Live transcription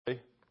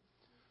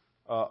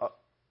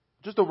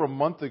Just over a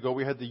month ago,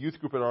 we had the youth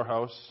group at our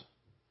house,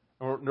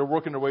 and they're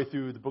working their way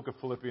through the book of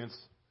Philippians.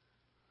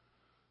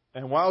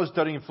 And while I was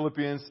studying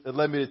Philippians, it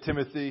led me to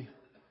Timothy.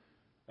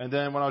 And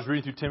then when I was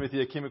reading through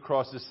Timothy, I came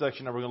across this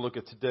section that we're going to look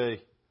at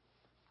today.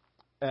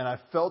 And I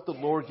felt the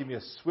Lord give me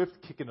a swift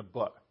kick in the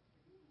butt.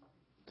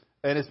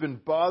 And it's been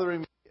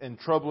bothering me and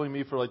troubling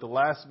me for like the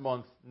last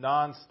month,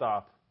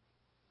 nonstop.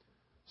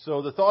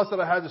 So the thoughts that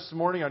I had this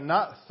morning are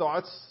not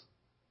thoughts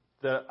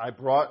that I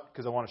brought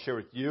because I want to share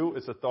with you.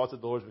 It's the thoughts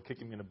that the Lord's been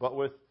kicking me in the butt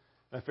with.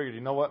 And I figured,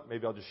 you know what?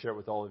 Maybe I'll just share it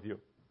with all of you.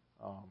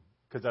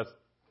 Because that's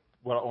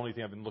the only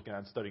thing I've been looking at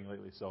and studying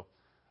lately. So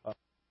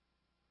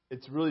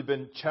it's really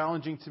been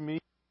challenging to me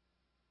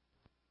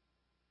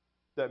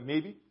that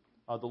maybe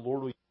the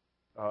Lord will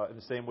in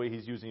the same way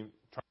He's using.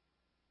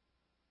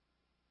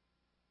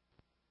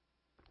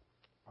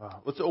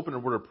 Let's open a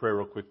word of prayer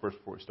real quick first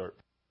before we start.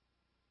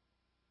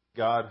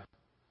 God,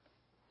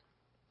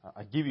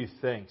 I give you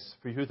thanks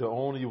for you're the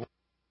only one.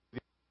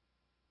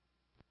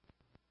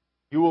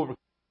 You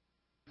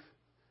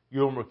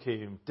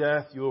overcame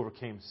death. You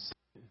overcame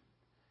sin.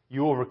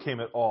 You overcame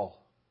it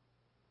all.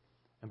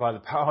 And by the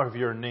power of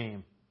your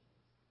name,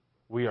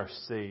 we are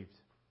saved.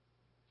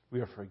 We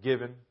are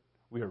forgiven.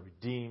 We are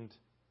redeemed.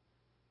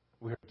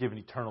 We are given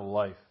eternal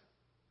life.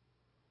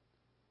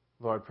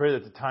 Lord, I pray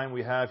that the time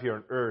we have here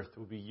on earth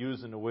will be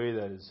used in a way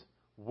that is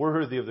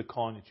worthy of the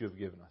calling that you have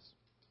given us.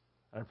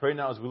 And I pray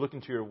now as we look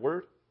into your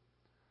word,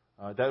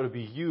 that it would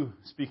be you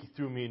speaking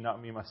through me,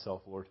 not me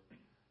myself, Lord.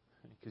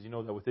 Because you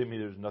know that within me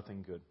there's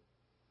nothing good.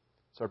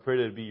 So I pray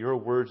that it be your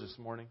words this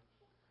morning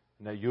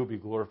and that you'll be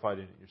glorified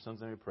in it. In your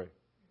son's name we pray.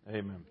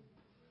 Amen.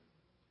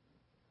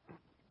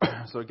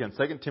 So again,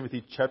 2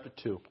 Timothy chapter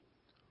 2.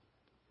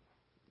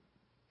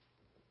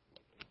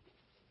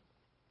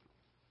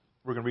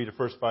 We're going to read the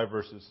first 5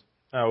 verses.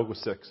 We'll go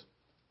 6.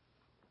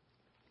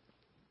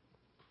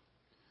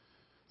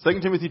 2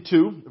 Timothy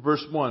 2,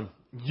 verse 1.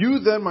 You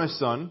then, my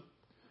son,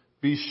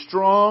 be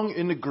strong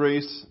in the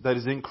grace that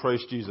is in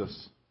Christ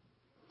Jesus.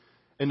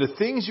 And the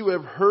things you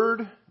have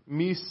heard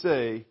me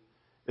say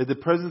in the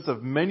presence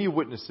of many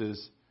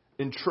witnesses,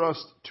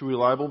 entrust to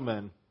reliable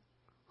men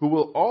who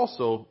will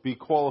also be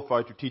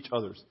qualified to teach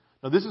others.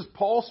 Now this is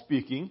Paul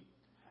speaking,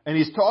 and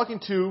he's talking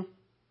to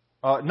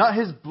not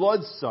his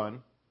blood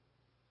son,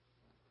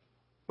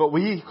 but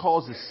what he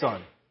calls his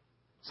son.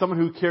 Someone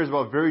who cares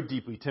about very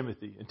deeply,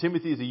 Timothy. And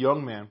Timothy is a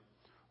young man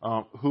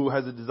who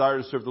has a desire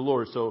to serve the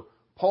Lord. So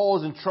Paul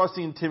is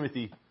entrusting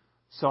Timothy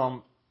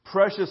some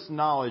precious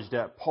knowledge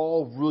that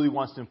Paul really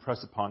wants to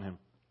impress upon him.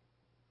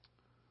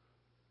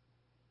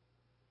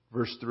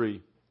 Verse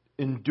 3.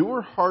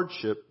 Endure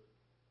hardship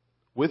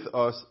with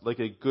us like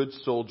a good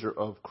soldier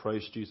of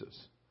Christ Jesus.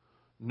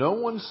 No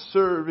one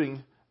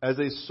serving as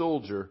a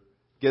soldier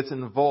gets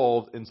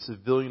involved in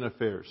civilian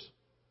affairs.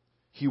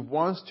 He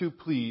wants to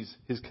please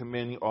his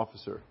commanding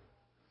officer.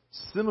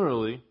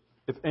 Similarly,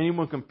 if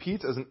anyone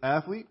competes as an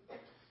athlete,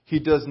 he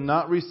does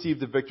not receive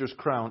the victor's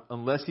crown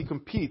unless he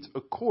competes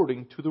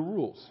according to the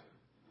rules.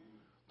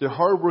 The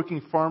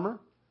hard-working farmer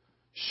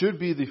should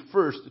be the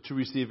first to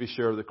receive a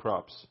share of the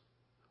crops.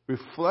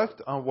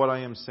 Reflect on what I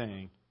am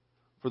saying,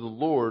 for the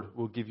Lord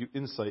will give you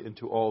insight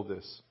into all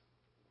this.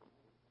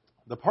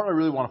 The part I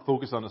really want to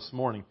focus on this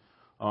morning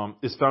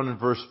is found in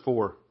verse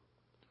 4.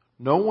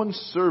 No one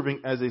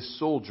serving as a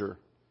soldier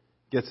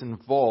gets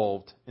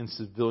involved in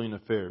civilian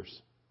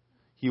affairs.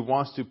 He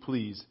wants to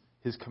please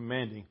his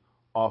commanding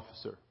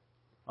officer.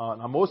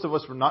 Now, most of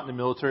us were not in the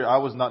military. I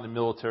was not in the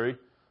military.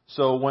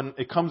 So when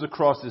it comes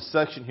across this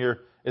section here,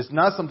 it's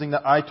not something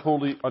that I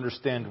totally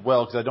understand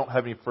well because I don't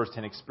have any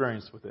first-hand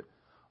experience with it.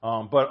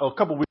 But a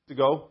couple weeks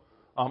ago,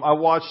 I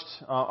watched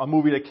a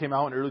movie that came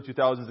out in the early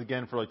 2000s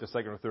again for like the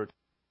second or third time,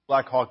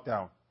 Black Hawk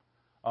Down.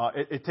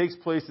 It takes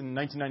place in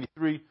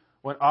 1993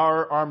 when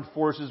our armed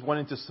forces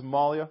went into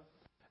Somalia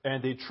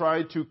and they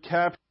tried to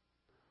capture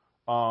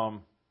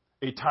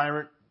a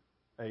tyrant,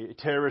 a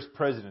terrorist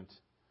president.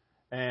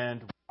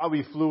 And while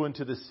we flew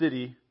into the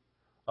city,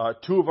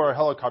 2 of our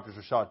helicopters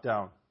were shot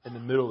down in the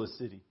middle of the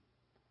city.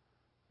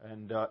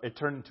 And it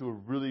turned into a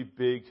really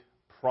big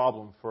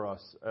problem for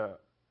us.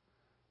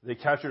 They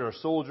captured our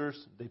soldiers,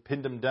 they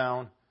pinned them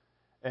down,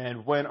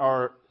 and when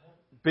our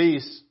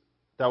base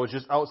that was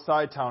just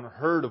outside town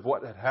heard of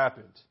what had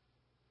happened,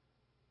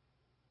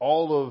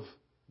 all of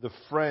the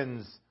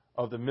friends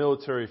of the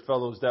military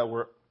fellows that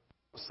were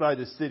outside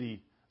the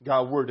city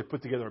got word to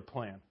put together a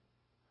plan.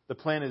 The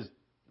plan is,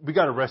 we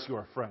got to rescue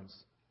our friends.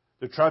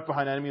 They're trapped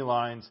behind enemy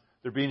lines,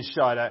 they're being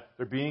shot at,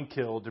 they're being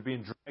killed, they're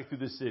being dragged through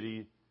the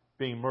city,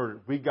 being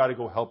murdered. We got to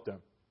go help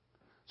them.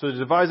 So they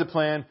devise a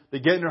plan, they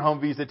get in their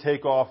Humvees, they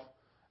take off,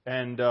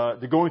 and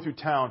they're going through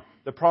town.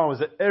 The problem is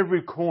that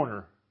every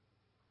corner,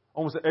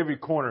 almost at every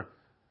corner,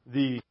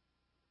 the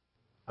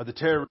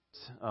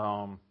terrorists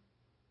and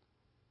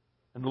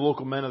the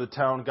local men of the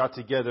town got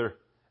together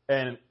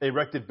and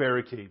erected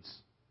barricades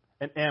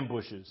and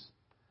ambushes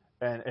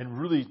and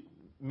really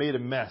made a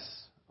mess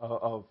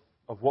of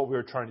what we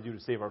were trying to do to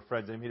save our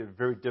friends. They made it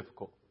very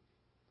difficult.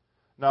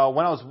 Now,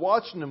 when I was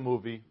watching the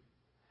movie,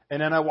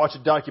 and then I watched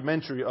a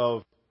documentary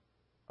of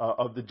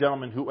of the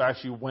gentleman who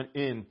actually went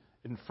in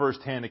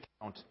first-hand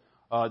account,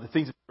 the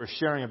things that they were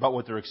sharing about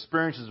what their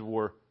experiences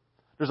were.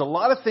 There's a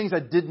lot of things I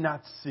did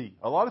not see,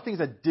 a lot of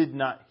things I did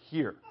not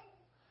hear.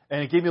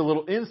 And it gave me a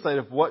little insight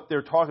of what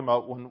they're talking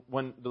about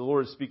when the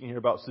Lord is speaking here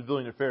about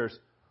civilian affairs.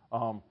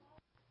 Kind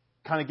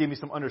of gave me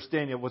some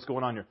understanding of what's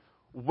going on here.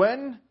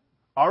 When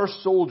our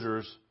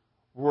soldiers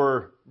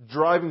were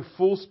driving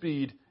full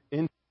speed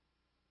in,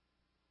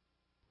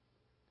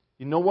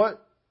 you know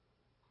what?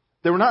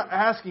 They were not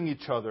asking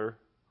each other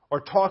or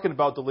talking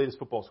about the latest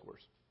football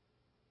scores.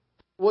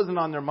 It wasn't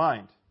on their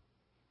mind.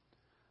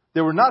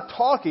 They were not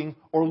talking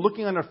or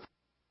looking on their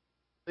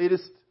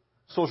latest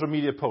social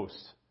media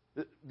posts.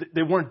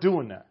 They weren't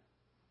doing that.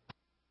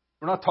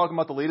 We're not talking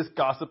about the latest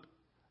gossip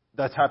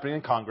that's happening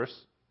in Congress.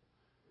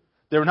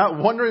 They were not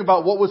wondering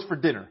about what was for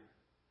dinner.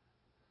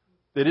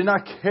 They did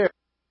not care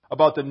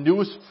about the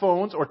newest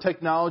phones or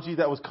technology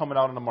that was coming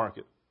out on the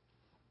market.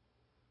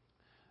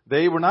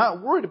 They were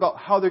not worried about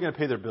how they're going to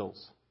pay their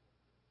bills.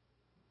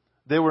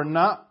 They were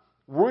not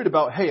worried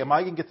about, hey, am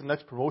I going to get the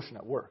next promotion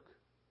at work?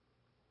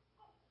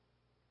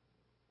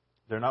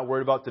 They're not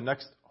worried about the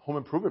next home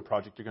improvement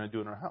project you're going to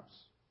do in our house.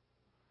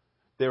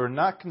 They were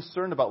not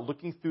concerned about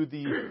looking through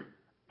the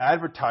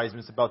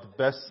advertisements about the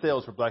best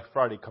sales for Black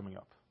Friday coming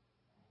up.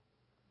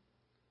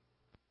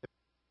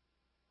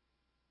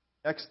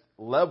 Next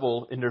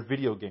level in their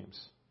video games.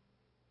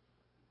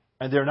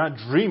 And they're not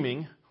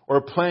dreaming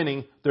or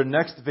planning their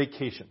next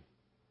vacation.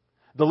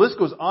 The list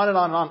goes on and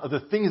on and on of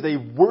the things they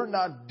were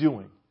not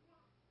doing.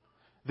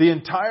 The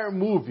entire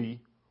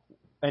movie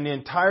and the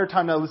entire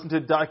time that I listened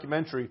to the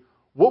documentary,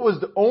 what was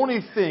the only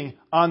thing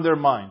on their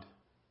mind?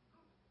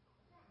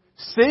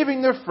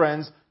 Saving their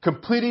friends,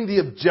 completing the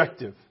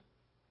objective.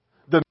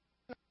 The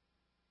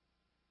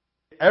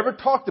ever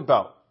talked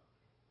about.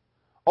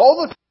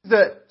 All the things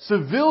that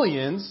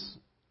civilians,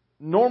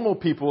 normal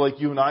people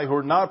like you and I who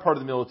are not part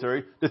of the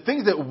military, the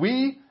things that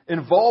we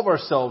involve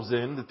ourselves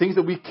in, the things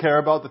that we care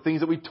about, the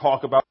things that we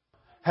talk about,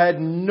 had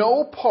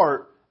no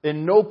part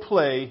and no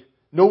play,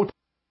 no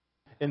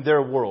in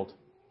their world.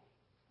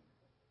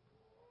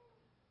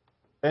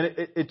 And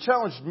it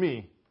challenged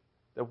me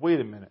that, wait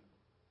a minute,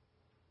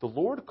 the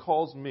Lord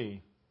calls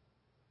me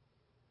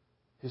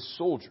His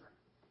soldier.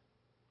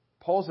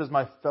 Paul says,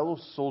 my fellow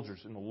soldiers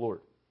in the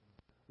Lord.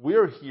 We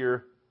are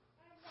here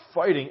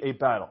fighting a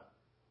battle,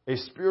 a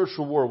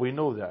spiritual war. We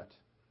know that.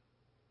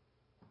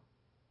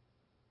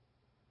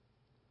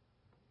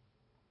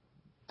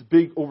 The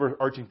big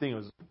overarching thing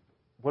is,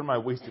 what am I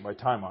wasting my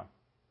time on?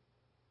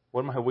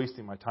 What am I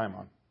wasting my time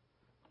on?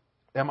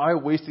 Am I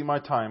wasting my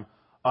time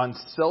on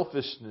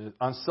selfishness,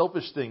 on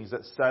selfish things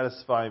that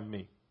satisfy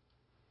me?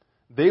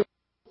 They were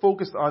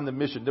focused on the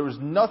mission. There was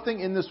nothing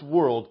in this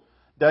world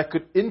that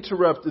could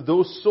interrupt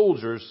those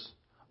soldiers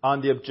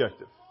on the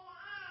objective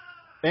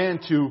and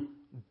to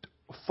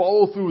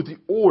follow through with the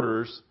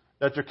orders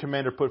that their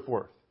commander put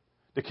forth.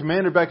 The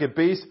commander back at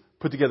base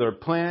put together a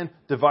plan,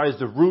 devised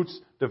the routes,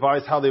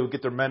 devised how they would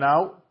get their men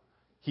out.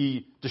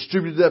 He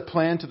distributed that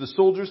plan to the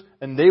soldiers,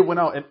 and they went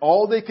out, and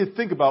all they could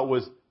think about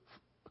was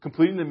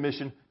completing the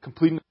mission,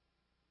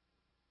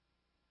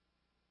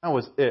 that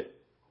was it.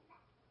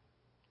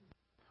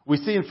 We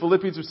see in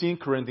Philippians, we see in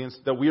Corinthians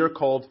that we are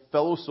called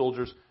fellow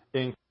soldiers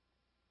in.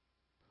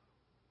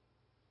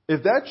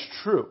 If that's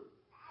true,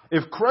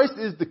 if Christ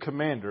is the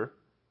commander,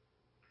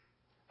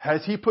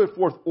 has He put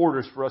forth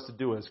orders for us to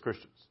do as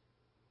Christians?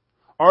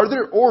 Are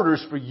there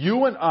orders for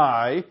you and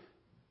I,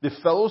 the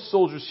fellow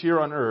soldiers here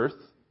on earth,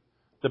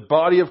 the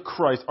body of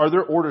Christ, are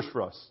there orders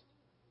for us?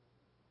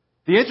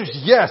 The answer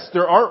is yes,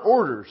 there are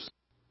orders.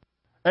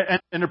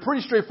 And they're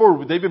pretty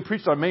straightforward. They've been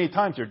preached on many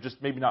times here,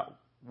 just maybe not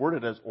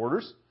worded as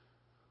orders.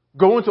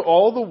 Go into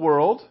all the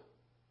world,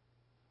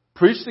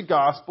 preach the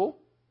gospel,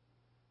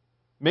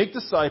 make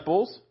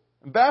disciples,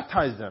 and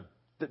baptize them.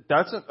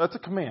 That's a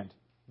command.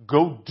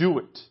 Go do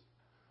it.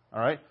 All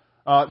right?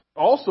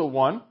 Also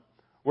one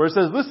where it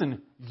says,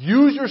 listen,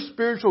 use your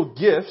spiritual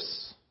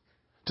gifts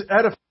to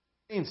edify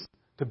saints,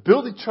 to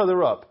build each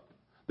other up.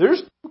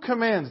 There's two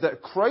commands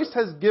that Christ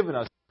has given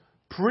us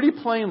pretty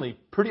plainly,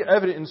 pretty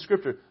evident in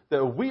Scripture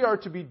that we are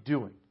to be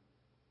doing.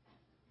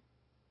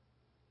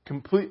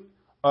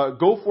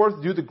 Go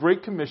forth, do the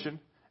Great Commission,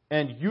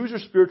 and use your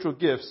spiritual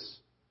gifts,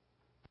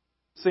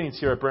 saints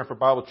here at Branford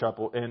Bible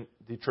Chapel and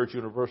the Church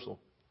Universal.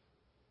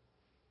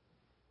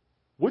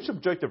 Which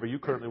objective are you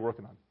currently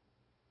working on?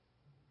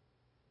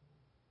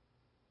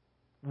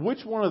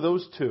 Which one of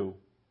those two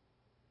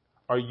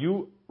are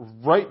you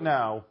right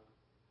now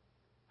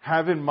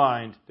have in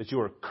mind that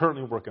you are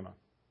currently working on?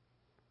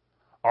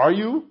 Are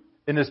you,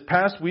 in this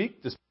past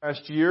week, this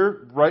past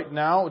year, right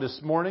now,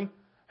 this morning,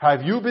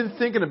 have you been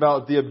thinking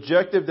about the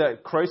objective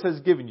that Christ has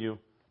given you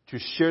to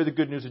share the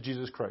good news of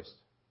Jesus Christ?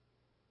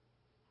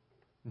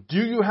 Do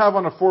you have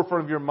on the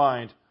forefront of your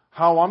mind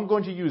how I'm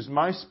going to use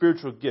my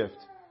spiritual gift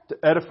to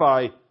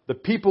edify the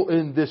people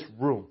in this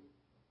room?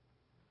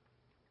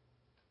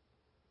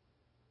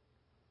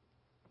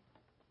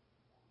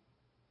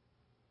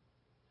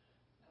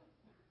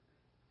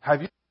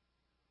 Have you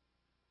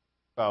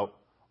about,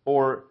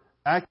 or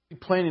actively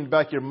planning in the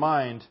back of your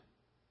mind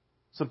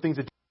some things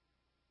that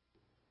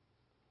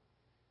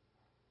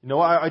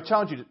I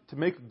challenge you to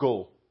make a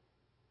goal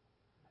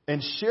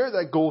and share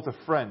that goal with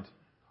a friend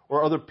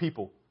or other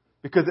people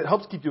because it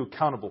helps keep you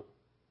accountable.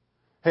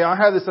 Hey, I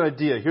have this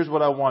idea. Here's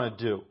what I want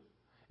to do.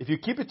 If you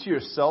keep it to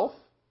yourself,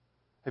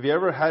 have you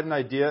ever had an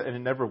idea and it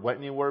never went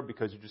anywhere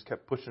because you just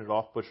kept pushing it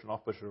off? But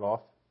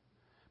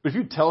if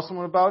you tell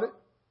someone about it,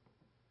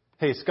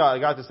 hey, Scott, I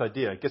got this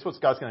idea. Guess what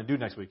Scott's going to do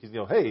next week? He's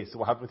going to go, hey, so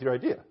what happened with your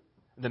idea?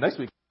 And the next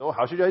week, oh,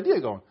 how's your idea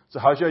going? So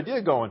how's your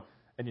idea going?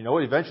 And you know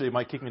what? Eventually it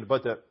might kick me in the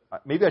butt that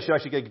maybe I should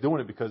actually get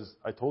doing it because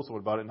I told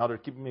someone about it and now they're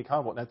keeping me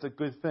accountable. And that's a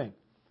good thing.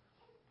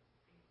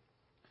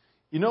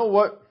 You know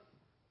what?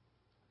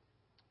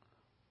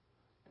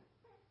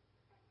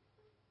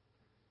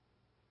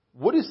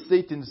 What is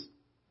Satan's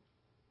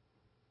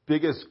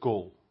biggest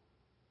goal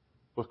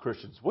with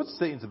Christians? What's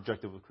Satan's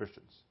objective with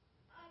Christians?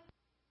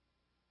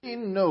 He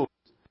knows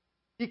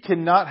he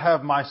cannot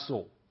have my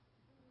soul.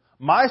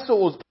 My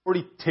soul is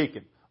already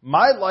taken.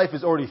 My life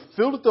is already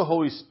filled with the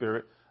Holy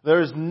Spirit.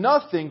 There is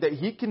nothing that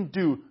he can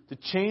do to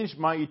change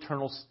my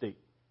eternal state.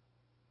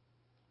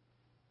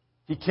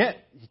 He can't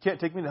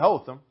take me to hell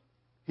with him.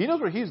 He knows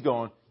where he's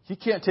going. He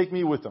can't take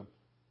me with him.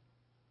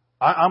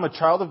 I'm a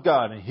child of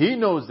God, and he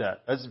knows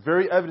that. That's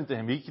very evident to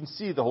him. He can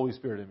see the Holy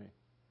Spirit in me.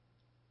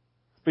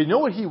 But you know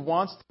what he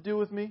wants to do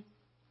with me?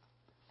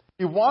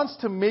 He wants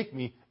to make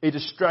me a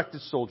distracted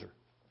soldier.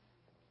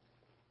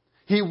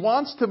 He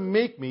wants to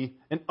make me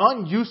an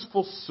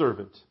unuseful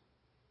servant.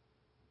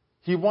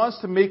 He wants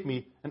to make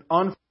me an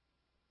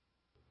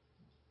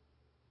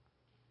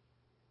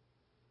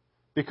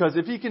Because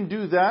if he can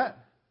do that,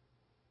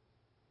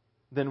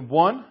 then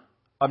one,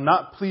 I'm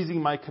not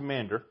pleasing my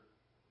commander,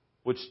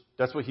 which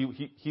that's what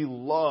he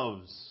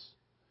loves.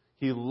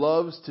 He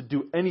loves to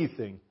do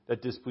anything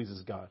that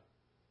displeases God.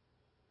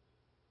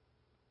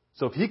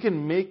 So if he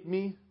can make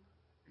me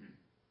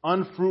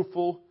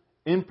unfruitful,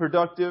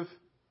 unproductive,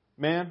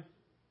 man,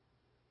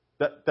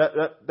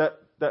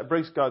 that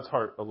breaks God's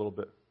heart a little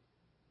bit.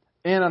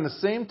 And on the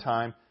same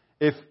time,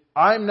 if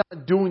I'm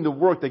not doing the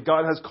work that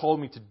God has called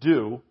me to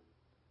do,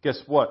 guess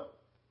what?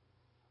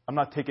 I'm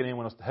not taking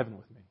anyone else to heaven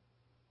with me.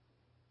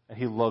 And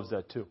he loves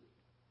that too.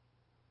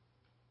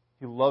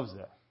 He loves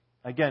that.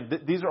 Again,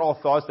 these are all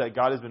thoughts that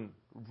God has been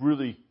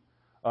really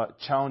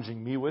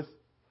challenging me with.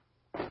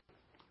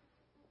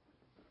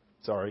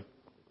 Sorry.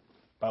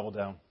 Bible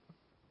down.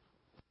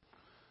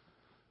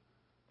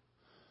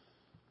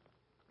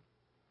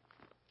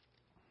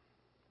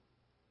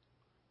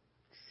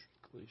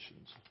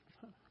 Galatians.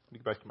 Let me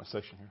get back to my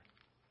section here.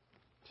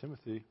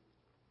 Timothy.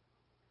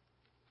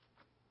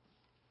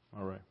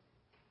 All right.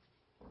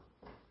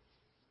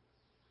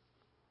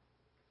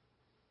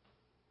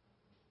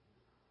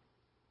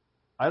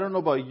 I don't know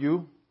about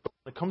you, but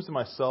when it comes to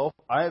myself,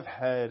 I have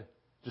had,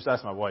 just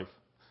ask my wife,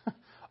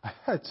 I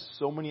had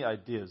so many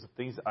ideas of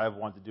things that I have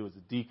wanted to do as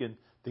a deacon,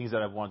 things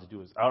that I've wanted to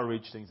do as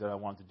outreach, things that I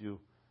want to do.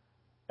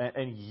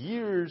 And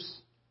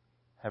years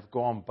have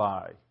gone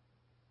by,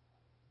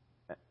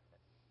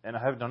 and I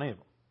haven't done any of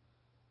them.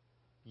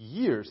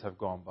 Years have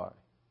gone by.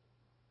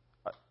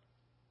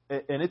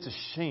 And it's a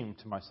shame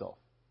to myself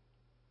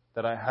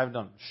that I haven't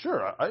done.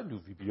 Sure, I do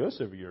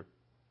VBS every year.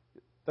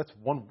 That's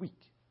 1 week.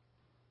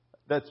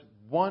 That's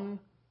 1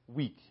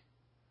 week.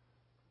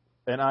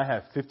 And I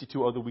have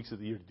 52 other weeks of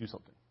the year to do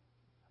something.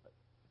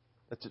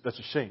 That's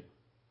a shame.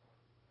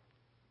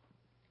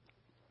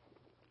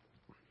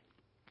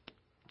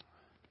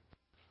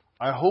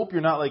 I hope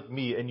you're not like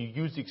me and you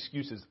use the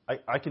excuses,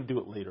 I can do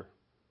it later.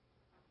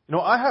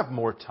 I have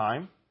more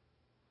time.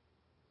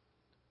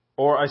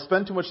 Or I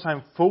spend too much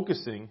time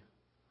focusing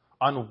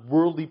on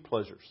worldly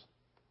pleasures.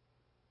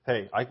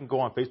 Hey, I can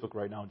go on Facebook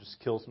right now and just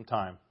kill some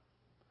time.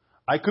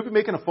 I could be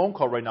making a phone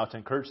call right now to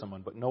encourage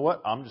someone, but you know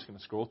what? I'm just going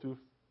to scroll through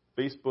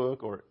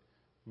Facebook or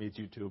maybe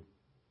it's YouTube.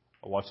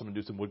 I'll watch someone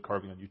do some wood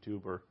carving on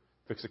YouTube or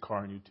fix a car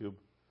on YouTube.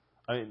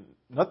 I mean,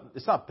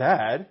 it's not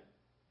bad.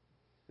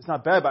 It's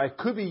not bad, but I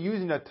could be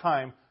using that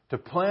time to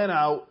plan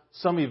out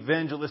some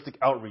evangelistic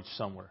outreach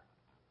somewhere.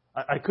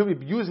 I could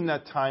be using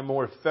that time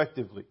more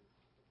effectively.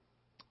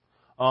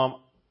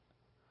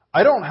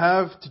 I don't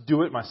have to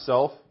do it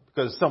myself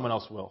because someone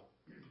else will.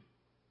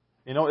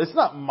 It's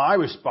not my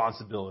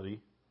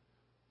responsibility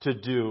to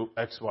do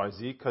X, Y,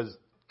 Z because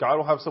God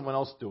will have someone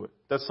else do it.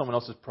 That's someone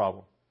else's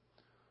problem.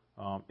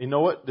 You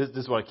know what? This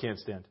is what I can't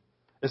stand.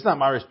 It's not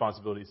my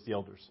responsibility. It's the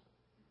elders.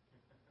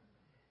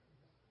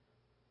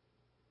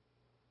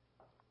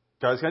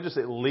 Guys, can I just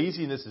say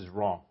laziness is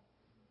wrong.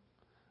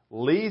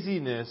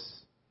 Laziness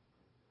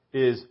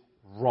is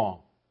wrong.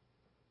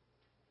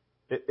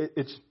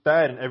 It's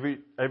bad in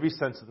every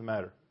sense of the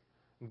matter.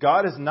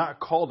 God has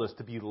not called us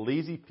to be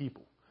lazy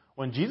people.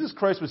 When Jesus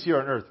Christ was here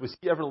on earth, was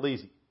he ever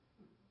lazy?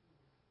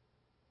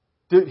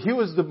 Dude, he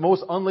was the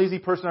most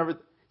unlazy person ever.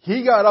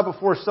 He got up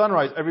before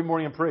sunrise every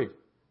morning and prayed.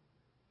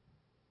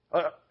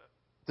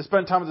 To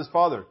spend time with his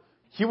Father.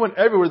 He went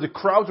everywhere. The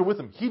crowds were with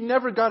him. He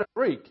never got a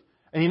break.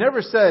 And he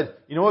never said,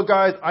 you know what,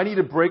 guys, I need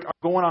a break. I'm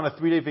going on a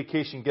 3-day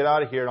vacation. Get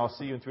out of here, and I'll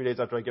see you in 3 days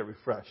after I get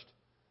refreshed.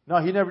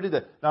 No, he never did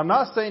that. Now, I'm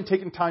not saying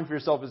taking time for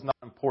yourself is not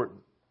important.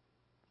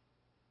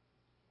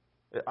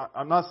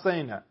 I'm not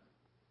saying that.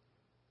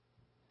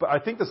 But I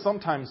think that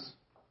sometimes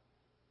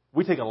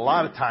we take a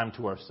lot of time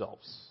to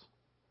ourselves.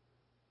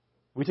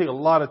 We take a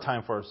lot of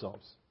time for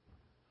ourselves.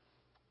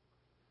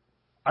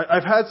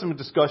 I've had some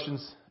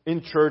discussions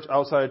in church,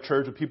 outside of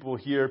church, with people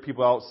here,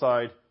 people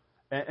outside,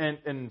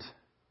 and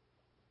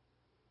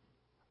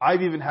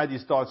I've even had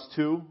these thoughts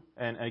too,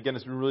 and again,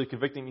 it's been really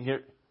convicting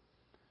here.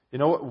 You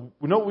know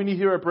what we need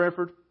here at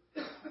Branford?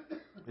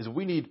 Is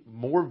we need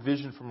more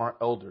vision from our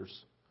elders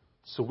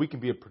so we can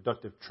be a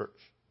productive church.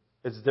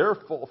 It's their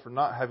fault for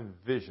not having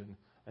vision,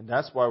 and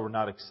that's why we're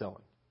not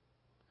excelling.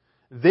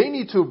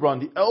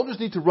 The elders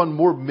need to run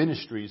more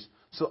ministries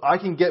so I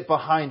can get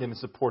behind them and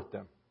support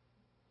them.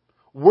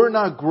 We're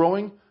not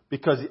growing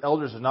because the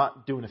elders are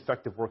not doing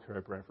effective work here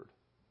at Branford.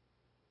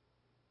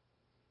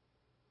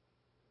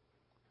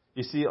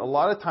 You see, a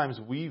lot of times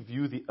we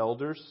view the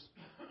elders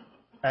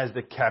as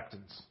the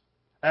captains,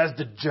 as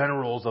the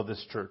generals of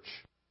this church.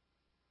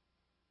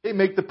 They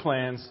make the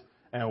plans,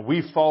 and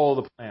we follow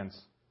the plans.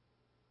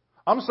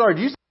 I'm sorry,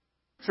 do you see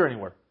Scripture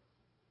anywhere?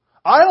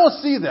 I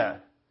don't see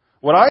that.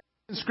 What I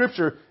see in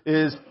Scripture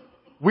is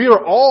we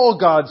are all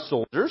God's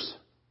soldiers.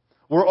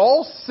 We're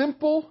all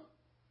simple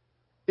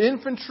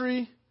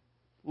infantry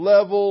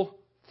level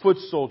foot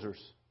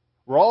soldiers.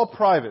 We're all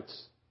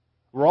privates.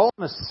 We're all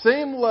on the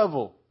same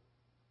level.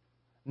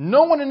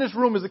 No one in this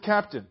room is a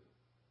captain.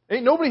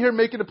 Ain't nobody here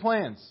making the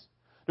plans.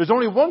 There's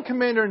only one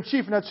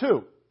commander-in-chief, and that's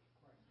who?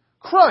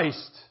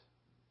 Christ.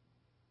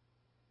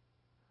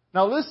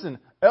 Now listen,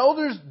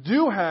 elders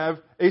do have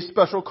a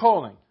special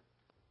calling.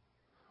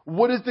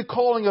 What is the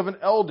calling of an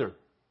elder?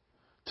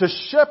 To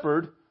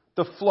shepherd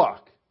the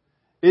flock.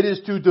 It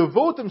is to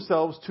devote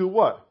themselves to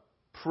what?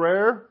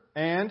 Prayer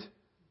and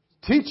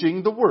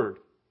teaching the word.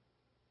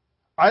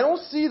 I don't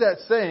see that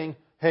saying,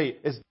 hey,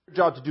 it's their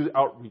job to do the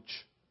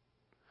outreach.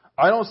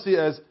 I don't see it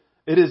as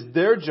it is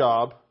their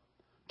job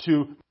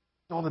to do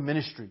all the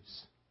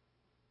ministries,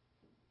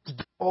 to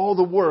do all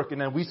the work, and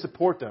then we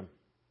support them.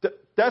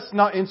 That's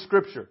not in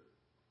Scripture.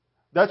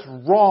 That's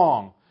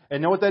wrong. And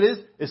you know what that is?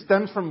 It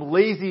stems from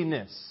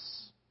laziness.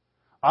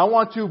 I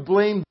want to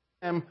blame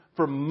them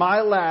for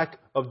my lack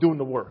of doing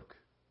the work.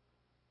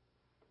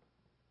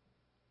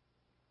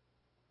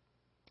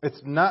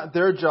 It's not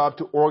their job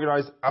to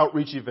organize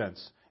outreach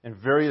events and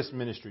various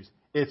ministries.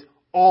 It's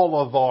all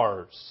of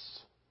ours.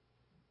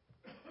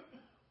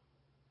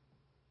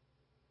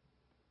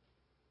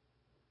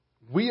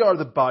 We are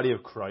the body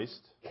of Christ.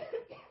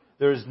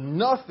 There is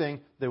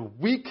nothing that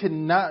we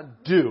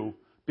cannot do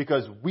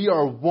because we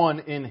are one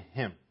in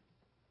Him.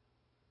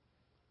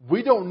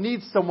 We don't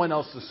need someone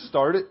else to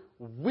start it.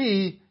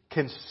 We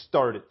can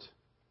start it.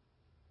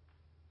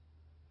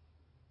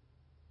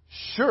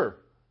 Sure,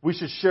 we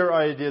should share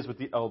ideas with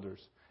the elders.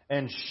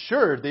 And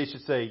sure, they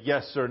should say,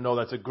 yes or no,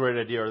 that's a great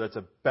idea or that's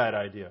a bad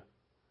idea.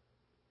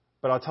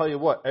 But I'll tell you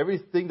what,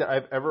 everything that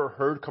I've ever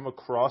heard come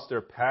across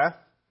their path,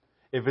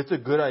 if it's a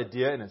good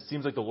idea and it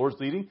seems like the Lord's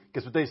leading,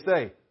 guess what they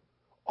say?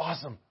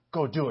 Awesome,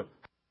 go do it.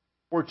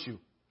 Support you.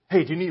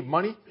 Hey, do you need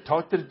money?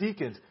 Talk to the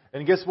deacons.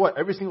 And guess what?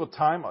 Every single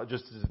time,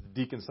 just as the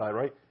deacon side,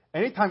 right?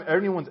 Anytime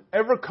anyone's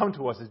ever come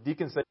to us as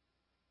deacons say,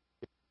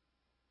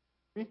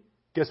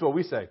 guess what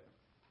we say?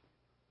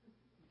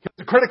 Here's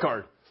the credit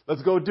card.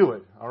 Let's go do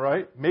it. All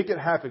right? Make it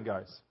happen,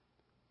 guys.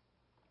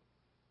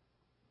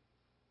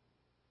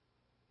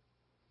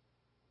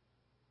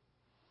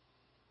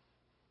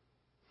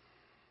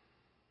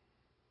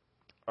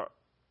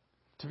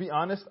 To be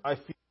honest, I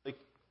feel like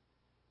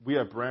we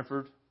at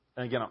Branford,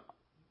 and again,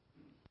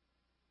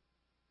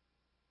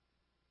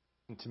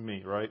 to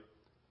me, right?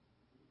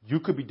 You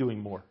could be doing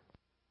more.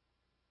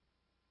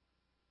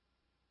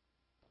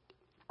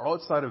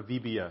 Outside of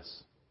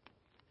VBS,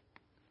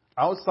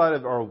 outside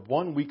of our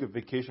 1 week of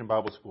vacation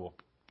Bible school,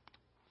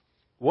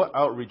 what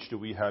outreach do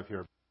we have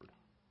here?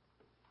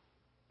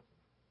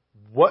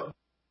 What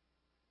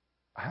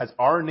has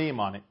our name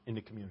on it in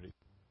the community?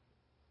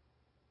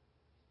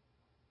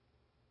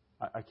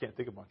 I can't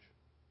think of much.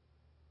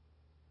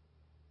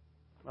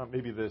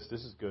 Maybe this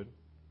is good.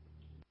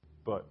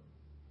 But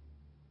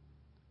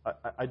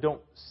I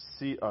don't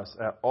see us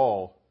at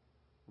all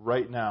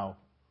right now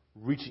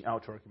reaching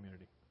out to our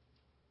community.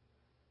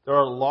 There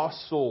are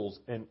lost souls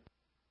in the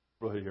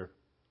neighborhood here.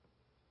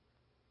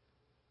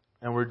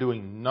 And we're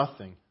doing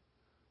nothing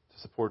to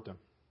support them.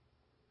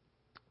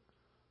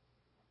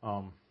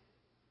 When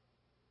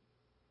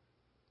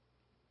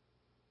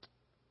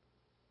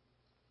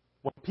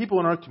people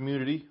in our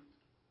community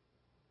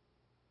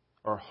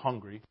are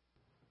hungry,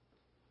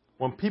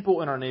 when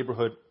people in our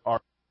neighborhood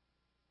are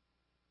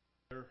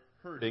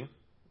hurting,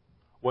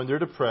 when they're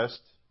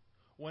depressed,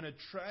 when a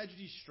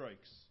tragedy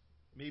strikes,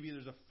 maybe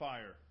there's a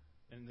fire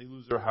and they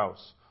lose their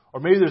house, or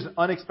maybe there's an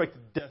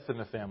unexpected death in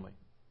the family.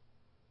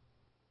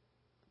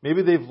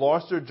 Maybe they've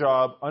lost their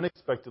job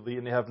unexpectedly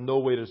and they have no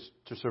way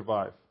to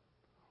survive.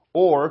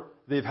 Or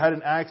they've had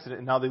an accident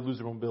and now they lose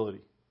their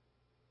mobility.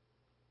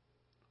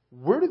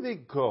 Where do they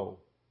go?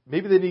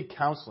 Maybe they need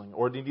counseling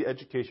or they need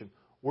education.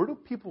 Where do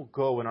people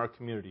go in our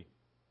community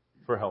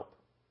for help?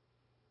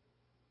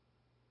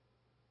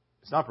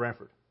 It's not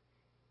Branford.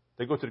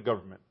 They go to the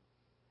government.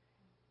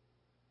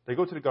 They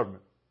go to the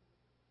government.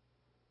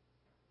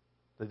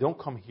 They don't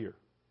come here.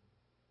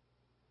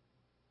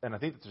 And I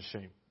think that's a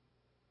shame.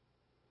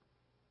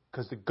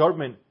 Because the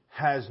government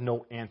has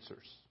no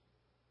answers.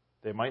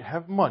 They might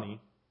have money,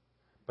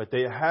 but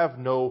they have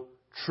no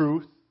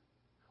truth.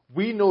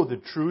 We know the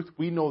truth.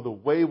 We know the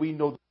way. We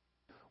know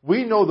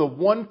the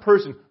one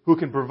person who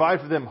can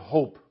provide for them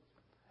hope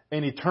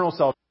and eternal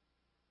salvation.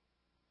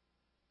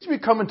 They should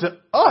be coming to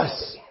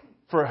us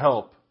for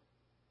help.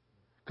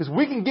 Because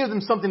we can give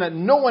them something that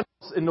no one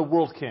else in the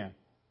world can.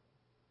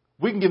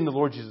 We can give them the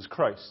Lord Jesus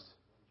Christ.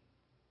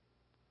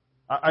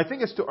 I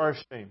think it's to our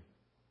shame.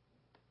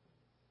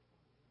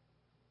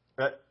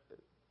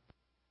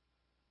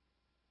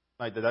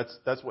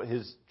 That's what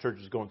his church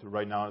is going through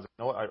right now. I was like,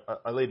 you know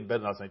what? I laid in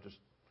bed last night.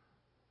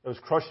 It was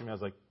crushing me. I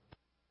was like,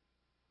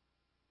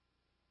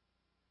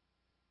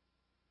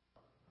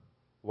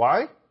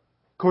 why?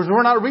 Because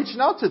we're not reaching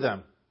out to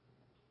them.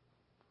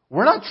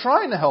 We're not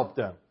trying to help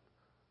them.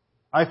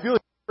 I feel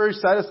very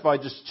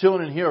satisfied just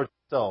chilling in here with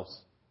ourselves.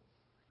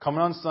 Coming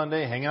on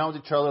Sunday, hanging out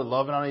with each other,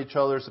 loving on each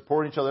other,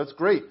 supporting each other. That's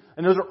great.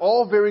 And those are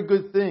all very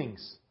good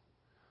things.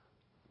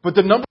 But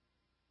the number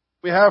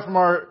we have from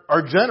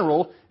our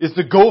general is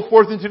to go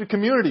forth into the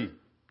community.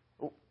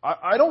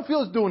 I don't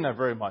feel it's doing that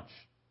very much.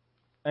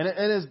 And it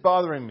is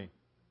bothering me.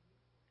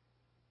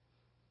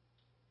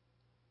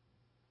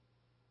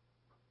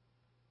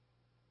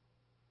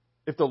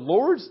 If the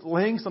Lord's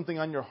laying something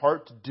on your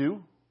heart to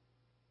do,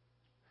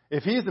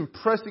 if He is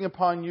impressing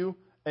upon you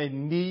a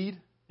need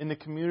in the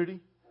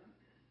community,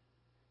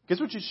 guess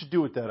what you should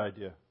do with that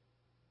idea?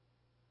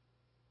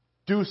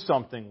 Do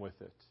something with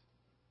it.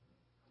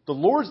 The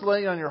Lord's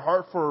laying it on your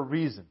heart for a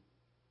reason.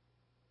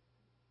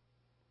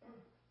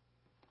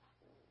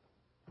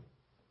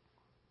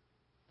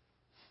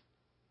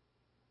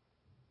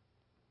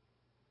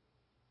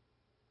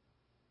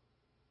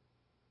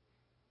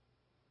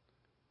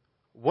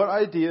 What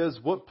ideas,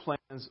 what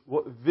plans,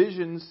 what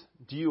visions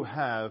do you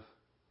have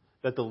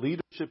that the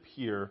leadership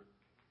here,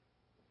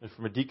 and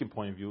from a deacon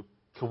point of view,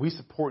 can we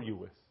support you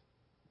with?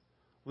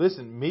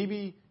 Listen,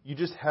 maybe you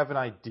just have an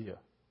idea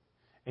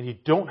and you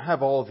don't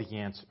have all the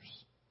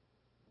answers.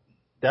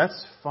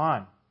 That's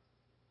fine.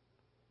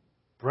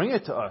 Bring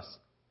it to us.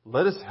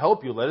 Let us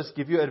help you. Let us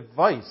give you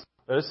advice.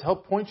 Let us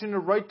help point you in the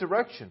right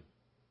direction.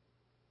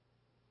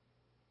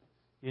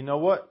 You know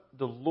what?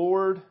 The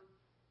Lord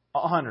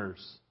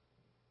honors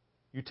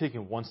you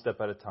taking one step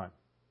at a time.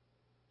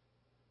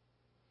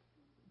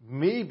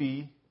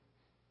 Maybe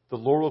the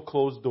Lord will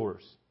close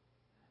doors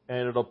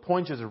and it'll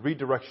point you as a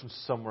redirection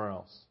somewhere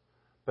else.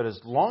 But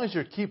as long as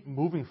you keep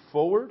moving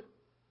forward,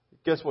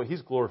 guess what?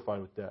 He's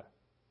glorified with that.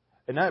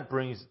 And that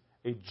brings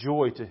a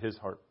joy to His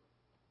heart.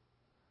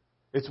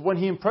 It's when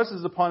He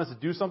impresses upon us to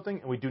do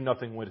something and we do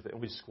nothing with it and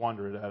we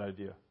squander that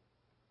idea.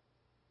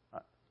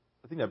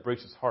 I think that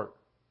breaks His heart.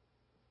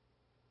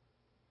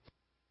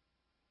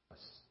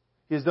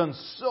 He has done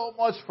so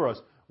much for us.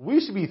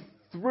 We should be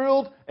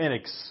thrilled and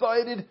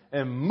excited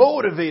and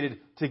motivated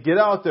to get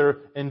out there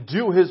and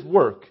do His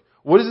work.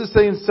 What does it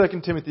say in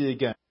 2 Timothy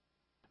again?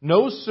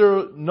 No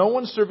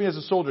one serving as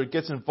a soldier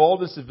gets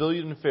involved in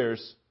civilian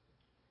affairs.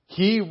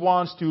 He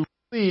wants to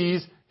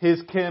please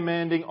his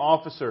commanding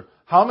officer.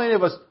 How many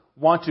of us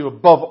want to,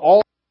 above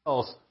all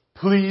else,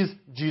 please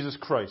Jesus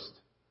Christ?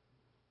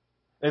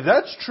 If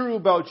that's true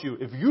about you,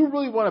 if you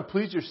really want to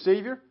please your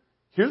Savior,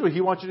 here's what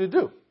He wants you to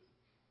do.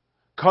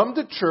 Come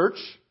to church,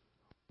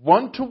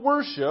 1, to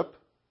worship,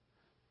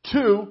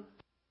 2,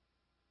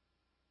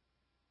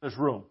 this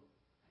room.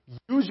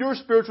 Use your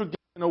spiritual gift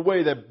in a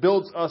way that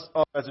builds us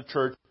up as a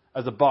church,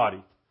 as a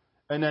body.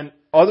 And then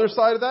other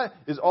side of that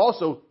is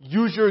also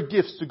use your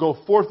gifts to go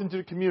forth into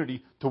the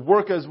community, to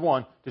work as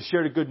one, to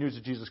share the good news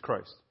of Jesus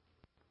Christ.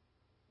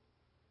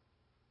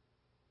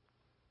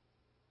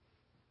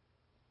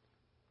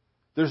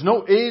 There's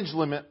no age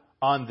limit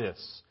on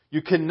this.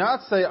 You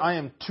cannot say, I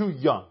am too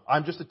young.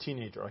 I'm just a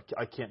teenager.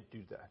 I can't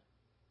do that.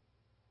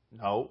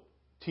 No.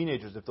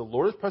 Teenagers, if the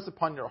Lord has pressed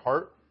upon your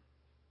heart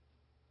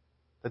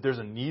that there's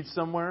a need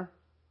somewhere,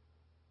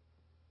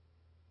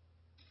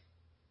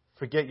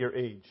 forget your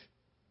age.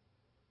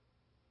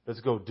 Let's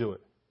go do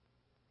it.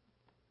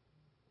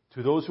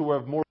 To those who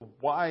have more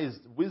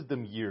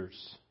wisdom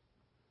years,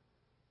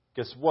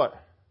 guess what?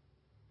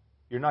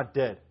 You're not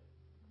dead.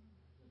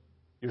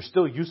 You're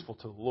still useful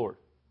to the Lord.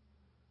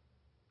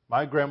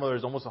 My grandmother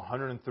is almost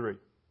 103.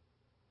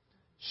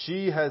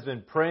 She has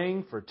been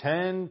praying for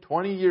 10,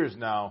 20 years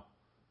now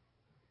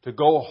to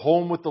go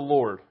home with the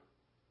Lord.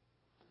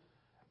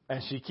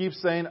 And she keeps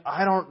saying,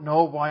 I don't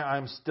know why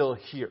I'm still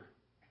here.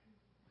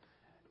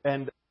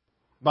 And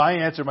my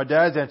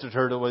dad's answer to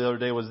her the other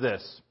day was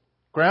this: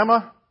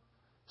 Grandma,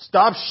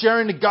 stop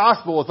sharing the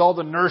gospel with all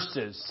the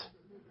nurses.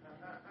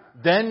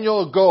 Then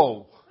you'll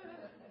go.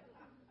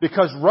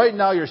 Because right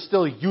now you're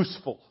still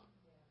useful.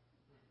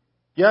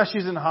 Yeah,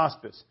 she's in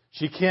hospice.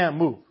 She can't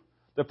move.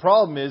 The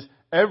problem is,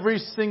 every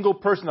single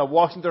person that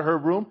walks into her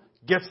room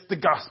gets the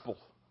gospel.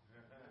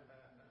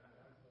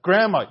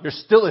 Grandma, you're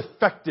still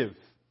effective.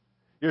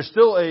 You're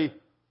still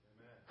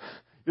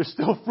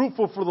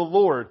fruitful for the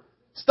Lord.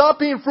 Stop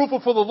being fruitful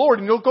for the Lord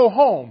and you'll go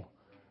home.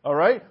 All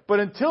right? But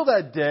until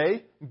that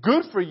day,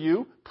 good for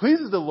you,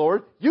 pleases the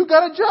Lord, you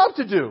got a job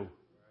to do.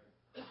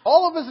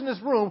 All of us in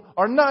this room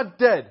are not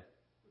dead.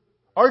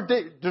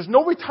 There's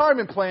no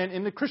retirement plan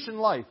in the Christian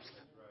life.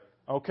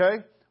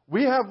 Okay?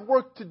 We have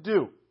work to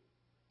do.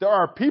 There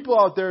are people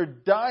out there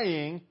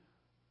dying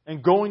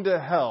and going to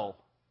hell.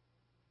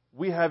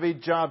 We have a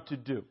job to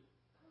do.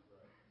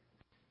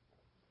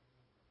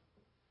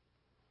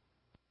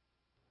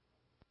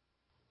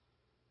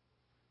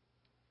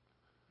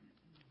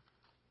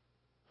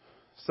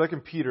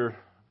 Second Peter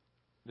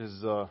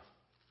is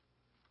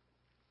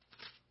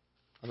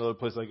another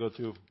place I go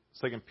to.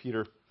 Second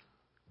Peter.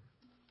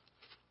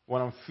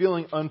 When I'm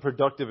feeling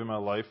unproductive in my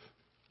life,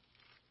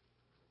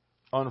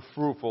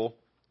 unfruitful,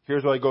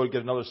 here's where I go to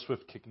get another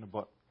swift kick in the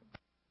butt.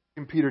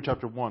 In Peter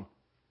chapter 1.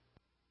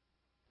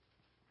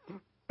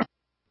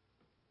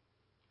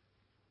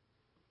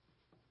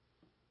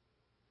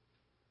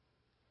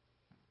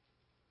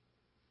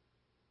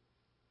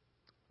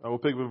 I will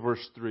pick up with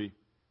verse 3.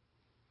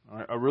 All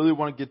right, I really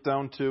want to get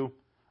down to...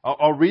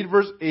 I'll read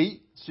verse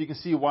 8 so you can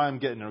see why I'm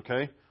getting it,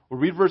 okay? We'll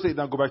read verse 8 and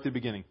I'll go back to the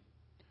beginning.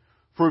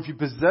 For if you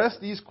possess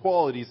these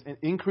qualities in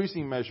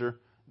increasing measure,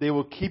 they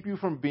will keep you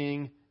from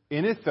being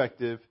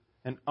ineffective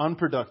and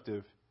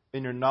unproductive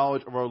in your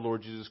knowledge of our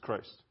Lord Jesus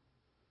Christ.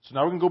 So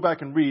now we're going to go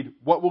back and read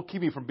what will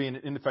keep me from being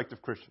an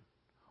ineffective Christian.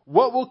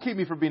 What will keep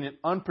me from being an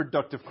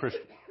unproductive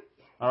Christian?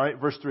 All right,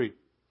 verse 3.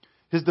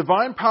 His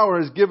divine power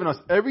has given us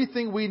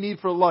everything we need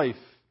for life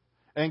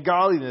and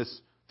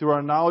godliness through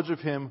our knowledge of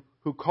Him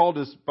who called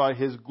us by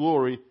His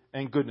glory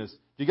and goodness.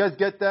 Do you guys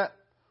get that?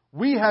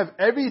 We have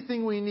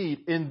everything we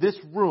need in this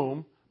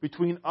room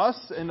between us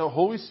and the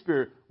Holy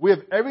Spirit. We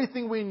have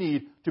everything we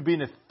need to be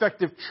an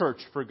effective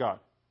church for God.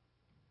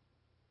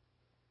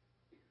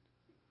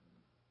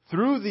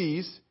 Through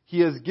these, He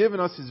has given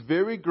us His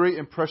very great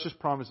and precious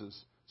promises,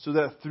 so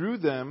that through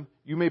them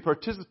you may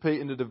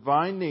participate in the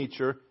divine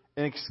nature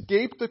and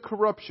escape the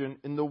corruption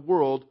in the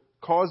world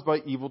caused by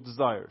evil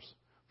desires.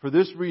 For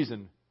this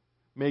reason,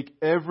 make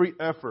every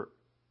effort.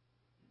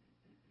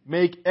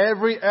 Make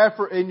every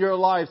effort in your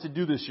lives to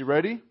do this. You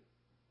ready?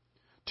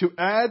 To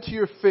add to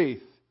your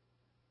faith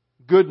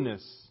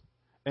goodness,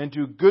 and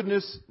to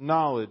goodness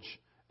knowledge,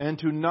 and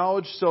to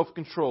knowledge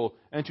self-control,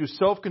 and to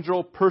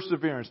self-control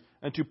perseverance,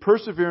 and to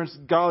perseverance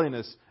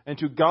godliness, and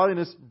to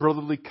godliness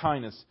brotherly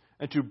kindness,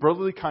 and to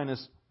brotherly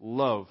kindness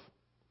love.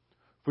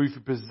 For if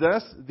you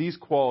possess these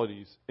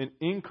qualities in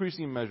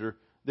increasing measure,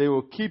 they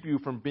will keep you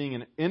from being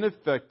an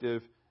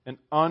ineffective and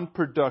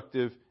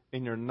unproductive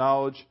in your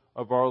knowledge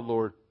of our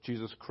Lord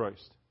Jesus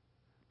Christ.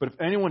 But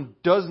if anyone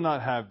does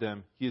not have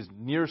them, he is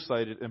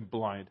nearsighted and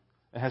blind,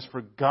 and has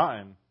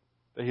forgotten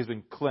that he has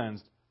been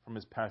cleansed from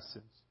his past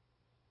sins.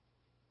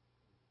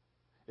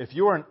 If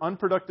you are an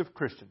unproductive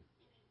Christian,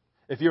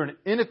 if you're an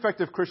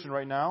ineffective Christian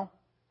right now,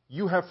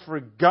 you have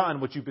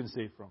forgotten what you've been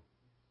saved from.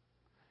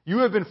 You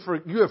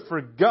have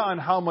forgotten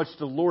how much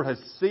the Lord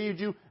has saved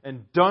you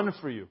and done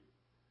for you.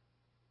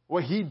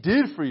 What He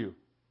did for you.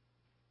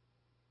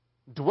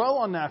 Dwell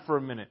on that for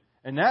a minute.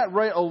 And that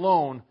right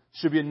alone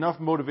should be enough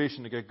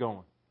motivation to get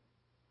going.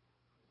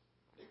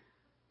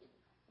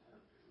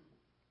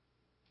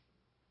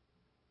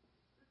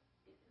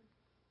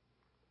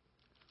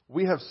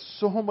 We have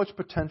so much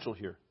potential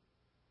here.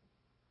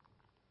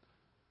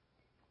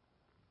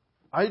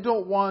 I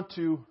don't want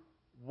to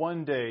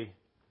one day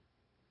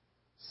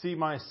see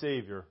my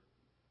Savior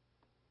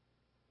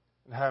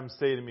and have Him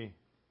say to me,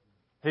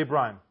 "Hey,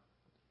 Brian,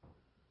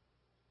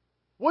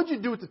 what did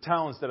you do with the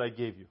talents that I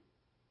gave you?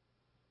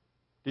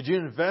 Did you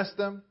invest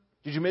them?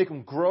 Did you make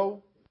them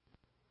grow?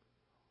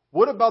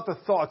 What about the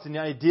thoughts and the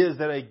ideas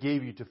that I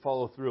gave you to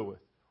follow through with?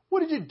 What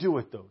did you do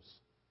with those?"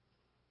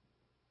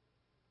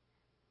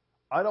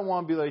 I don't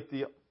want to be like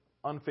the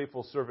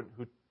unfaithful servant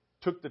who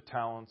took the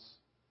talents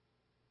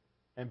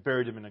and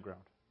buried them in the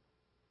ground.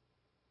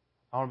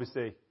 I want to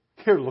say,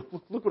 "Here, look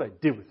what I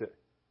did with it.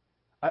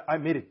 I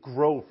made it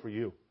grow for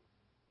you."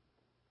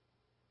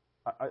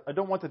 I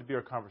don't want that to be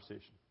our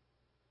conversation.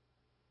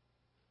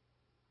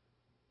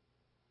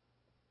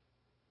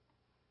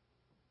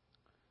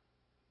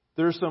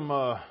 There's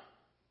some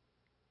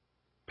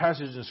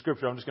passages in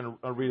Scripture. I'm just going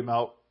to read them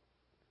out.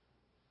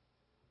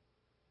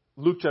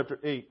 Luke chapter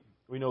 8.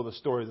 We know the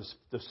story of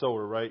the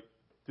sower, right?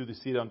 Threw the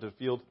seed onto the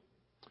field.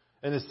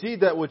 And the seed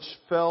that which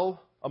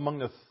fell among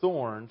the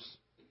thorns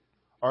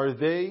are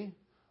they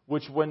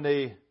which when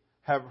they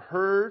have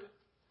heard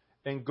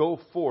and go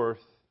forth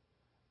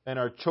and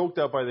are choked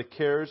out by the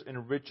cares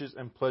and riches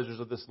and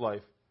pleasures of this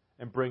life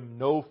and bring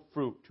no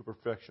fruit to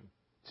perfection.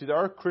 See, there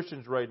are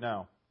Christians right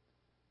now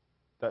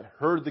that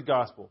heard the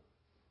gospel,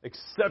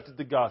 accepted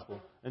the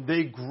gospel, and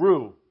they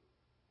grew.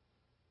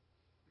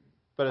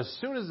 But as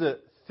soon as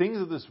the things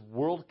of this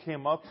world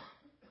came up,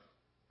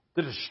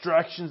 the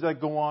distractions that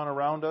go on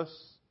around us,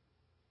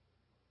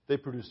 they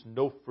produce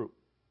no fruit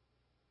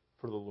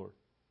for the Lord.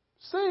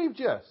 Saved,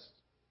 yes.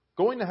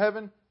 Going to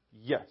heaven,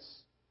 yes.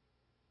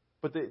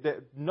 But they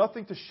have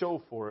nothing to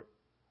show for it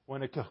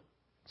when it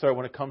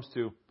comes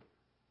to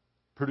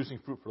producing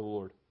fruit for the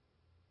Lord.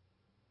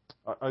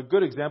 A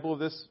good example of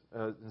this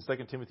in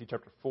 2 Timothy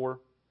chapter 4,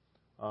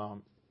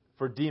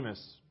 for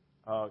Demas.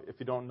 If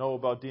you don't know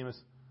about Demas,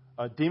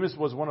 Demas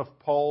was one of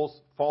Paul's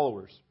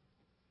followers.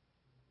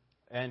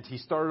 And he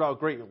started out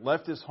great. He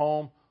left his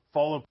home,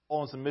 followed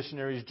Paul on some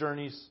missionaries'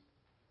 journeys,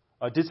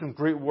 did some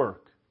great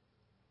work.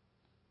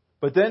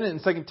 But then in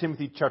 2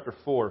 Timothy chapter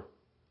 4,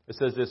 it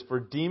says this, "For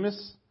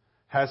Demas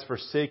has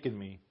forsaken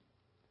me,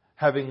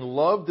 having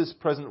loved this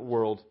present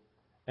world,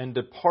 and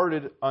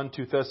departed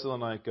unto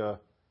Thessalonica,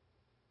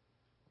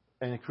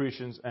 and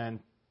Cretans, and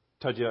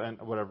Phrygia,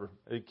 and whatever."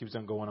 It keeps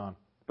on going on.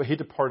 But he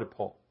departed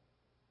Paul.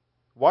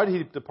 Why did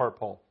he depart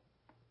Paul?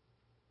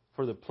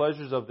 For the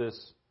pleasures of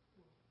this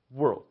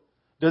world.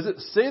 Does it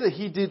say that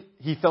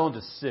he fell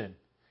into sin?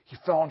 He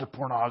fell into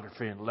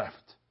pornography and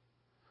left.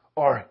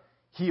 Or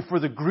for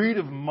the greed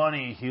of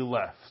money, he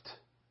left.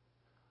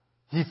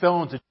 He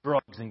fell into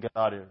drugs and got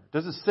out of here.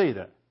 Does it say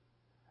that?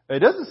 It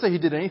doesn't say he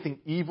did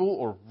anything evil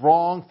or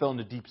wrong, fell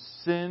into deep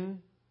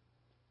sin.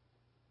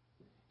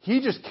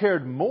 He just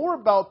cared more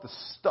about the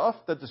stuff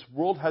that this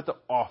world had to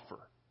offer.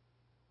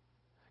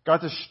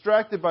 Got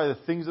distracted by the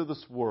things of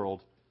this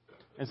world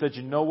and said,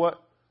 you know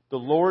what? The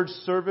Lord's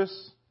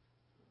service,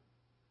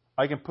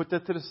 I can put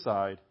that to the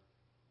side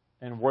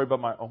and worry about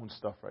my own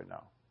stuff right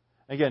now.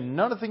 Again,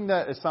 nothing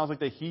that it sounds like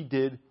that he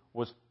did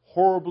was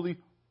horribly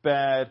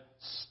bad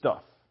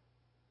stuff.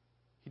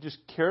 He just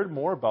cared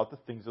more about the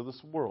things of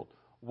this world.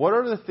 What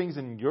are the things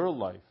in your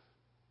life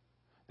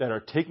that are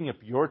taking up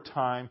your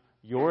time,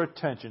 your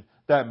attention,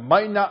 that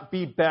might not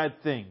be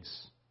bad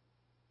things,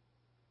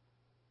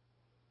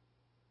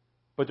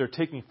 but they're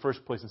taking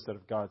first place instead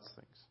of God's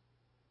things?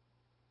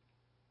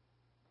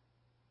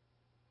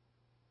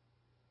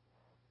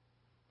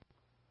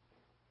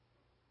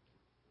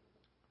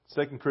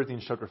 Second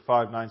Corinthians chapter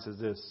 5:9 says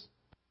this,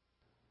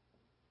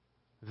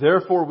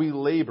 "Therefore we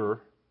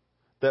labor,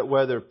 that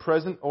whether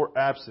present or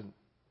absent,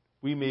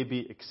 we may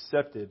be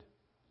accepted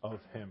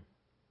of Him."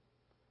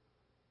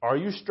 Are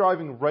you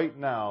striving right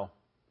now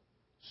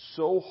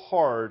so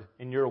hard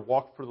in your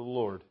walk for the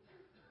Lord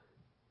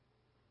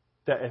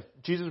that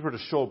if Jesus were to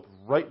show up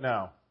right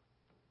now,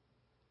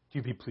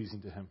 you'd be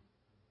pleasing to Him?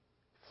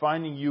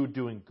 Finding you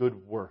doing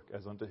good work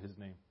as unto His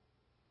name?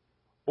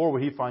 Or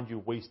would He find you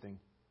wasting?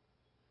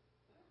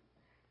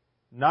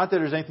 Not that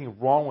there's anything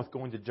wrong with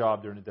going to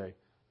job during the day.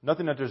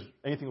 Nothing that there's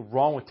anything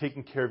wrong with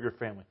taking care of your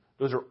family.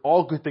 Those are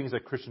all good things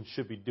that Christians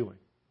should be doing.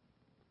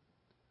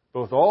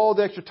 But with all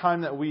the extra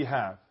time that we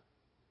have,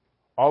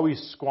 are we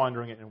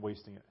squandering it and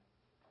wasting it?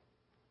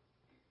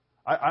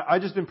 I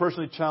just been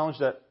personally challenged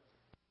that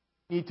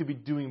I need to be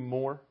doing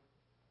more.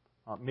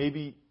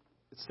 Maybe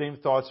same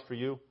thoughts for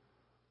you.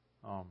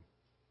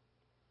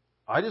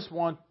 I just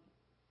want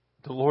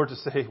the Lord to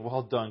say,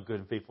 "Well done, good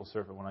and faithful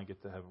servant," when I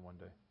get to heaven one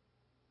day.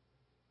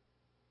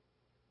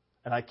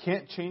 And I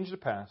can't change the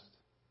past,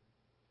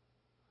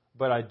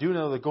 but I do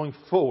know that going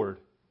forward,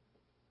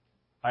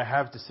 I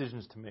have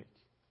decisions to make.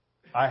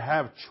 I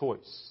have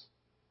choice.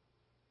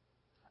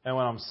 And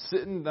when I'm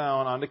sitting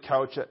down on the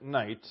couch at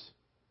night,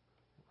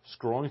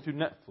 scrolling through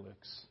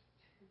Netflix,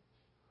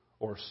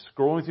 or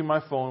scrolling through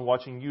my phone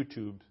watching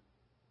YouTube,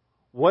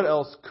 what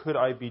else could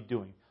I be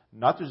doing?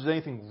 Not that there's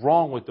anything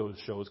wrong with those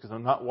shows, because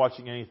I'm not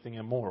watching anything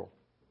immoral.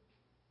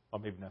 Or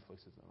maybe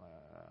Netflix isn't.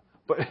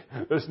 But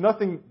there's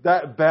nothing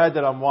that bad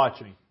that I'm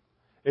watching.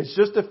 It's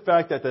just the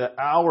fact that the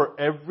hour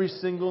every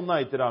single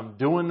night that I'm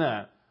doing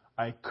that,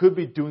 I could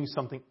be doing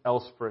something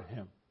else for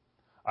Him.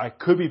 I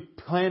could be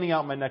planning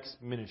out my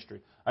next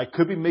ministry. I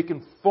could be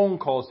making phone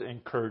calls to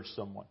encourage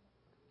someone.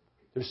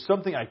 There's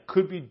something I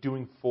could be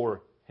doing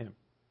for Him.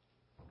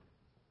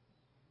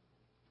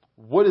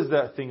 What is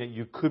that thing that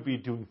you could be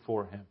doing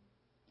for Him?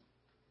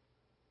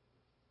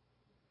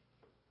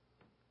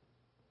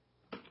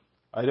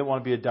 I didn't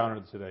want to be a downer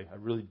today. I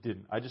really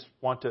didn't. I just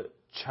want to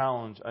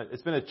challenge.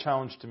 It's been a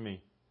challenge to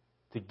me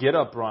to get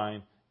up,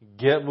 Brian,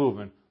 get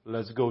moving.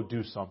 Let's go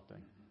do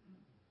something.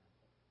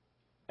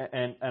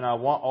 And I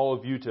want all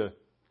of you to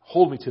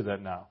hold me to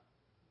that now.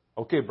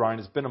 Okay, Brian,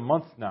 it's been a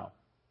month now.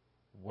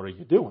 What are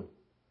you doing?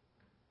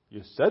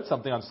 You said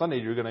something on Sunday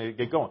you're going to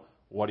get going.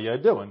 What are you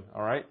doing?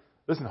 All right?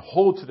 Listen,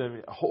 hold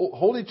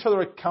each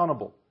other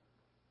accountable.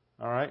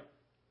 All right?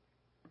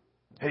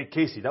 Hey,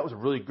 Casey, that was a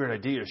really great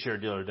idea you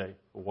shared the other day.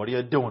 What are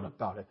you doing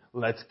about it?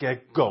 Let's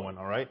get going,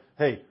 all right?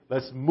 Hey,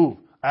 let's move.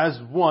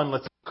 As one,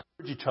 let's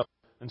encourage each other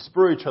and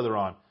spur each other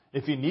on.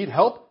 If you need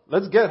help,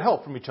 let's get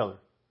help from each other.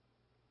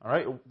 All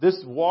right?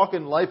 This walk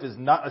in life is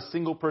not a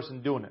single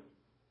person doing it.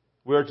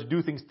 We are to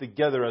do things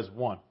together as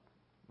one.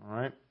 All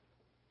right?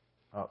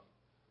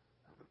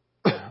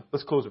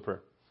 Let's close with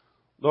prayer.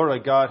 Lord, our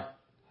God,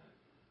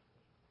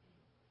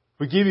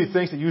 we give you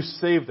thanks that you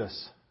saved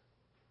us.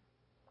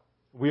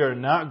 We are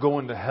not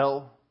going to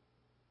hell.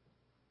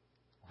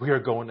 We are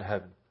going to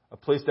heaven. A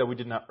place that we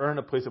did not earn,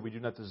 a place that we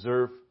do not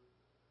deserve.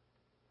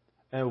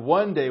 And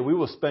one day we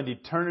will spend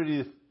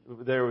eternity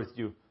there with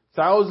you,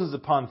 thousands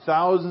upon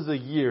thousands of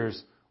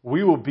years,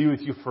 we will be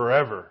with you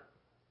forever.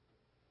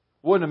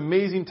 What an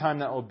amazing time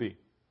that will be.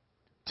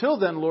 Till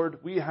then, Lord,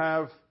 we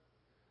have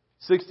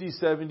 60,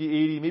 70,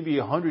 80, maybe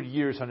 100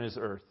 years on this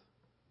earth.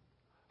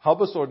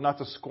 Help us, Lord, not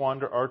to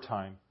squander our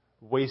time,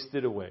 waste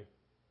it away.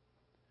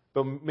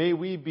 But may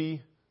we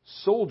be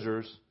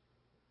soldiers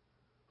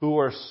who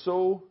are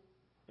so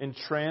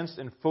entranced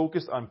and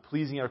focused on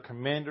pleasing our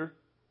commander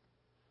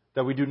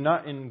that we do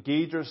not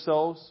engage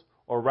ourselves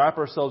or wrap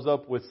ourselves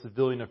up with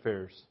civilian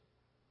affairs.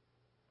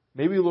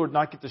 May we, Lord,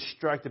 not get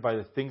distracted by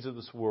the things of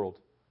this world.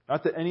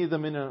 Not that any of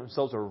them in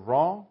themselves are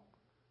wrong,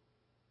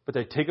 but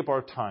they take up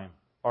our time,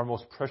 our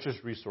most precious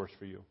resource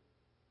for you.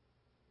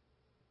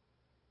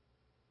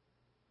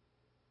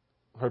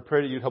 Lord, I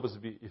pray that you'd help us to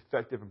be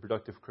effective and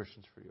productive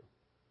Christians for you.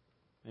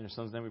 In your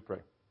Son's name we pray.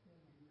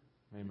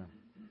 Amen.